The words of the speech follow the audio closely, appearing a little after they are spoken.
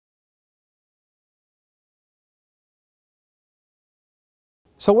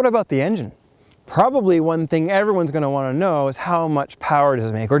So what about the engine? Probably one thing everyone's going to want to know is how much power does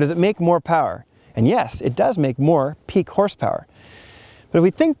it make, or does it make more power? And yes, it does make more peak horsepower. But if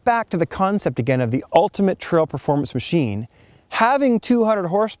we think back to the concept again of the ultimate trail performance machine, having 200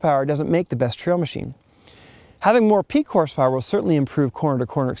 horsepower doesn't make the best trail machine. Having more peak horsepower will certainly improve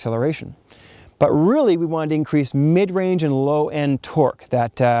corner-to-corner acceleration. But really we wanted to increase mid-range and low-end torque,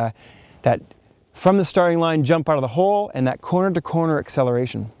 that from the starting line jump out of the hole and that corner-to-corner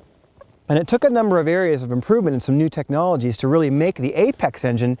acceleration. And it took a number of areas of improvement and some new technologies to really make the Apex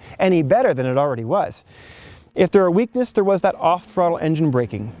engine any better than it already was. If there were weakness, there was that off-throttle engine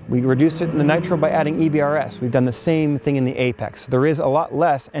braking. We reduced it in the Nitro by adding EBRS. We've done the same thing in the Apex. There is a lot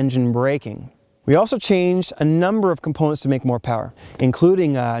less engine braking. We also changed a number of components to make more power,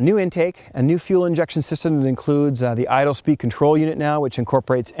 including a new intake, a new fuel injection system that includes the idle speed control unit now, which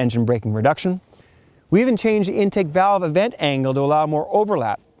incorporates engine braking reduction. We even changed the intake valve event angle to allow more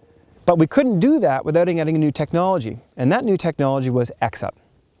overlap. But we couldn't do that without adding a new technology, and that new technology was X-Up.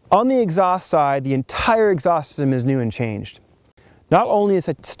 On the exhaust side, the entire exhaust system is new and changed. Not only is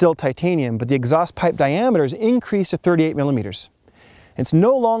it still titanium, but the exhaust pipe diameter is increased to 38 millimeters. It's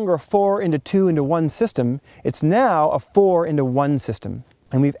no longer a 4-into-2-into-1 system, it's now a 4-into-1 system.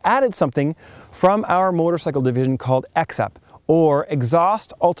 And we've added something from our motorcycle division called X-Up, or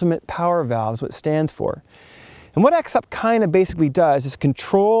Exhaust Ultimate Power Valves, what it stands for. And what X-Up kind of basically does is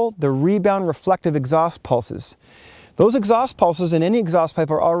control the rebound reflective exhaust pulses. Those exhaust pulses in any exhaust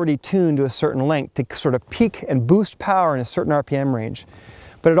pipe are already tuned to a certain length to sort of peak and boost power in a certain RPM range.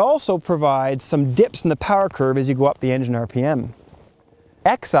 But it also provides some dips in the power curve as you go up the engine RPM.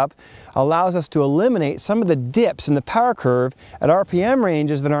 X-Up allows us to eliminate some of the dips in the power curve at RPM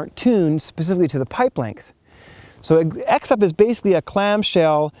ranges that aren't tuned specifically to the pipe length. So X-Up is basically a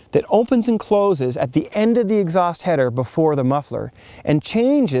clamshell that opens and closes at the end of the exhaust header before the muffler and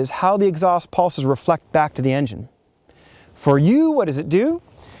changes how the exhaust pulses reflect back to the engine. For you, what does it do?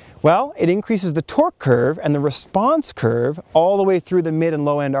 Well, it increases the torque curve and the response curve all the way through the mid and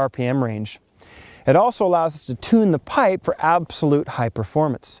low end RPM range. It also allows us to tune the pipe for absolute high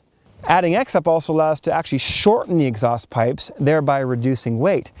performance. Adding X-Up also allows us to actually shorten the exhaust pipes, thereby reducing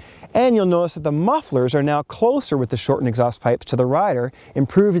weight. And you'll notice that the mufflers are now closer with the shortened exhaust pipes to the rider,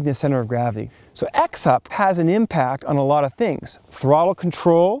 improving the center of gravity. So X-Up has an impact on a lot of things. Throttle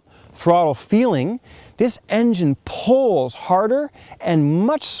control, throttle feeling. This engine pulls harder and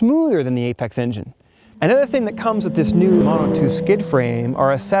much smoother than the Apex engine. Another thing that comes with this new Mono 2 skid frame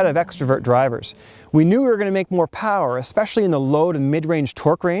are a set of extrovert drivers. We knew we were going to make more power, especially in the low to mid-range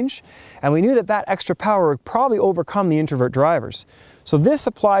torque range, and we knew that that extra power would probably overcome the introvert drivers. So this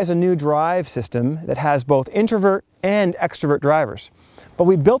applies a new drive system that has both introvert and extrovert drivers. But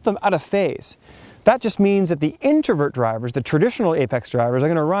we built them out of phase. That just means that the introvert drivers, the traditional Apex drivers, are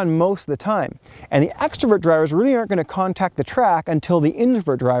going to run most of the time. And the extrovert drivers really aren't going to contact the track until the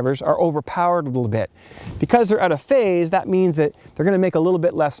introvert drivers are overpowered a little bit. Because they're out of phase, that means that they're going to make a little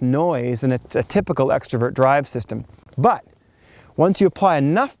bit less noise than a typical extrovert drive system. But once you apply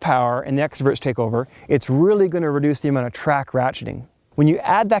enough power and the extroverts take over, it's really going to reduce the amount of track ratcheting. When you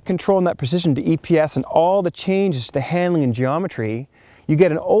add that control and that precision to EPS and all the changes to the handling and geometry, you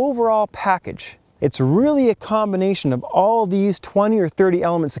get an overall package. It's really a combination of all these 20 or 30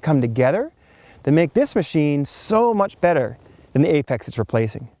 elements that come together that make this machine so much better than the Apex it's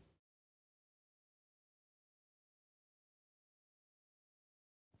replacing.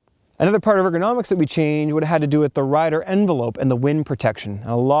 Another part of ergonomics that we changed would have had to do with the rider envelope and the wind protection.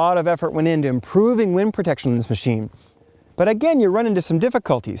 A lot of effort went into improving wind protection in this machine. But again, you run into some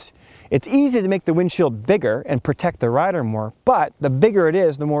difficulties. It's easy to make the windshield bigger and protect the rider more, but the bigger it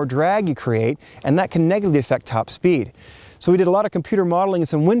is, the more drag you create, and that can negatively affect top speed. So we did a lot of computer modeling and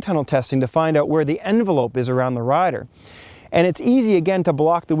some wind tunnel testing to find out where the envelope is around the rider. And it's easy again to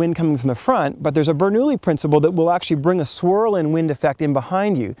block the wind coming from the front, but there's a Bernoulli principle that will actually bring a swirl in wind effect in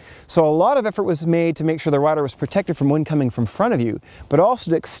behind you. So a lot of effort was made to make sure the rider was protected from wind coming from front of you, but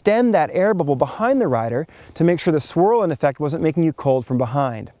also to extend that air bubble behind the rider to make sure the swirl in effect wasn't making you cold from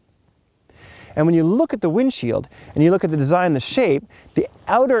behind. And when you look at the windshield and you look at the design, the shape, the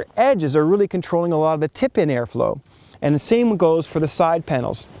outer edges are really controlling a lot of the tip-in airflow. And the same goes for the side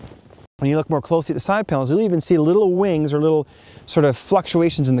panels. When you look more closely at the side panels, you'll even see little wings or little sort of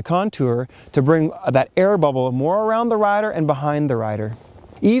fluctuations in the contour to bring that air bubble more around the rider and behind the rider.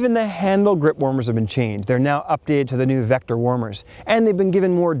 Even the handle grip warmers have been changed. They're now updated to the new vector warmers, and they've been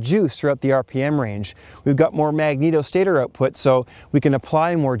given more juice throughout the RPM range. We've got more magnetostator output, so we can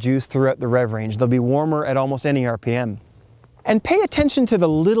apply more juice throughout the rev range. They'll be warmer at almost any RPM. And pay attention to the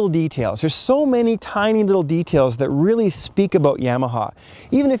little details. There's so many tiny little details that really speak about Yamaha.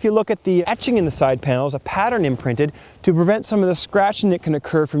 Even if you look at the etching in the side panels, a pattern imprinted to prevent some of the scratching that can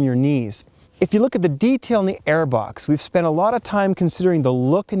occur from your knees. If you look at the detail in the airbox, we've spent a lot of time considering the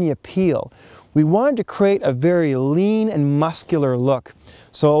look and the appeal. We wanted to create a very lean and muscular look.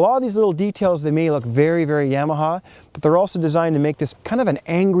 So a lot of these little details, they may look very, very Yamaha, but they're also designed to make this kind of an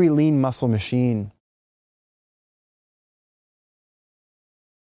angry, lean muscle machine.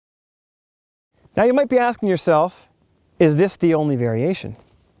 Now you might be asking yourself, is this the only variation?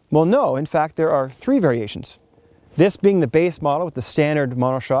 Well, no, in fact there are 3 variations. This being the base model with the standard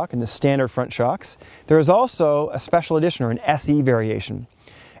monoshock and the standard front shocks. There is also a special edition or an SE variation.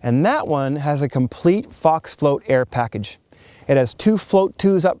 And that one has a complete Fox Float air package. It has 2 float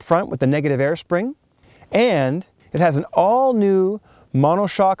tubes up front with the negative air spring, and it has an all new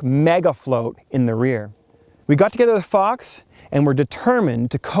monoshock mega float in the rear. We got together with Fox and we're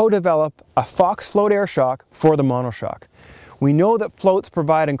determined to co-develop a Fox Float air shock for the monoshock. We know that floats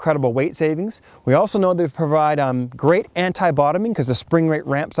provide incredible weight savings. We also know they provide great anti-bottoming because the spring rate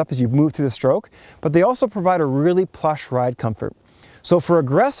ramps up as you move through the stroke, but they also provide a really plush ride comfort. So for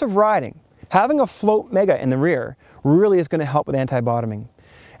aggressive riding, having a float mega in the rear really is going to help with anti-bottoming.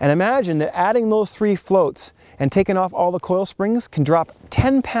 And imagine that adding those 3 floats and taking off all the coil springs can drop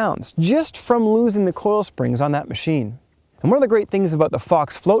 10 pounds just from losing the coil springs on that machine. And one of the great things about the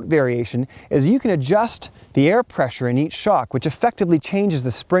Fox Float variation is you can adjust the air pressure in each shock, which effectively changes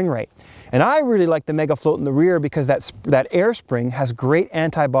the spring rate. And I really like the Mega Float in the rear because that air spring has great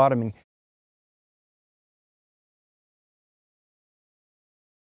anti-bottoming.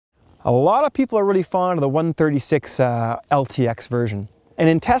 A lot of people are really fond of the 136 LTX version. And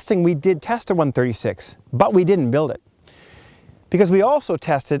in testing, we did test a 136, but we didn't build it. Because we also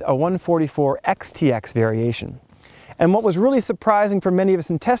tested a 144 XTX variation. And what was really surprising for many of us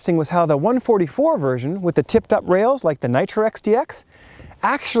in testing was how the 144 version with the tipped up rails like the Nitro XTX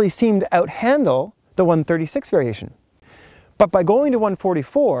actually seemed to outhandle the 136 variation. But by going to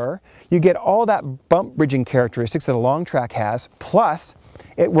 144, you get all that bump bridging characteristics that a long track has, plus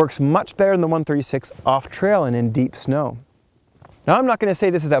it works much better than the 136 off trail and in deep snow. Now I'm not going to say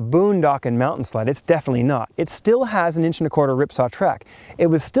this is a boondocking mountain sled, it's definitely not. It still has an 1.25" ripsaw track. It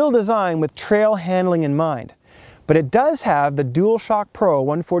was still designed with trail handling in mind. But it does have the DualShock Pro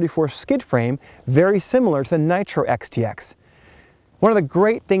 144 skid frame, very similar to the Nitro XTX. One of the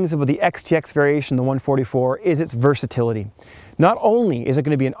great things about the XTX variation, the 144, is its versatility. Not only is it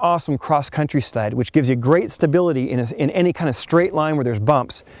going to be an awesome cross-country sled, which gives you great stability in any kind of straight line where there's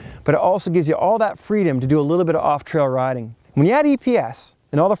bumps, but it also gives you all that freedom to do a little bit of off-trail riding. When you add EPS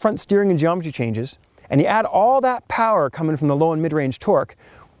and all the front steering and geometry changes, and you add all that power coming from the low and mid-range torque,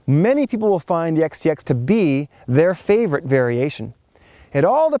 many people will find the XTX to be their favorite variation. It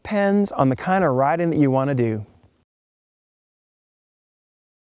all depends on the kind of riding that you want to do.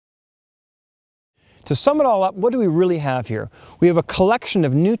 To sum it all up, what do we really have here? We have a collection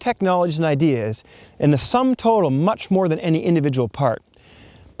of new technologies and ideas, and the sum total much more than any individual part.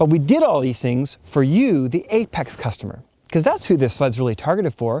 But we did all these things for you, the Apex customer, because that's who this sled's really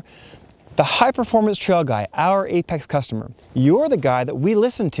targeted for. The high-performance trail guy, our Apex customer. You're the guy that we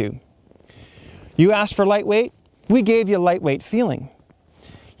listen to. You asked for lightweight, we gave you a lightweight feeling.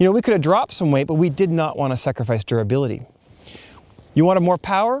 You know, we could have dropped some weight, but we did not want to sacrifice durability. You wanted more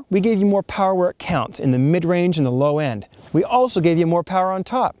power? We gave you more power where it counts, in the mid-range and the low end. We also gave you more power on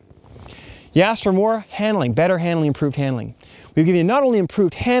top. You asked for more handling, better handling, improved handling. We've given you not only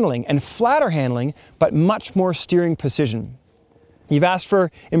improved handling and flatter handling, but much more steering precision. You've asked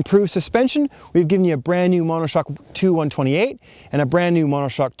for improved suspension. We've given you a brand new Monoshock 2 128 and a brand new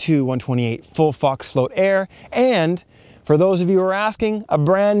Monoshock 2 128 full Fox Float Air, and for those of you who are asking, a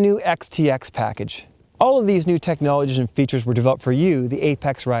brand new XTX package. All of these new technologies and features were developed for you, the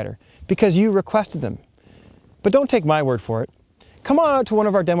Apex rider, because you requested them. But don't take my word for it. Come on out to one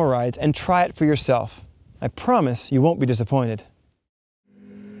of our demo rides and try it for yourself. I promise you won't be disappointed.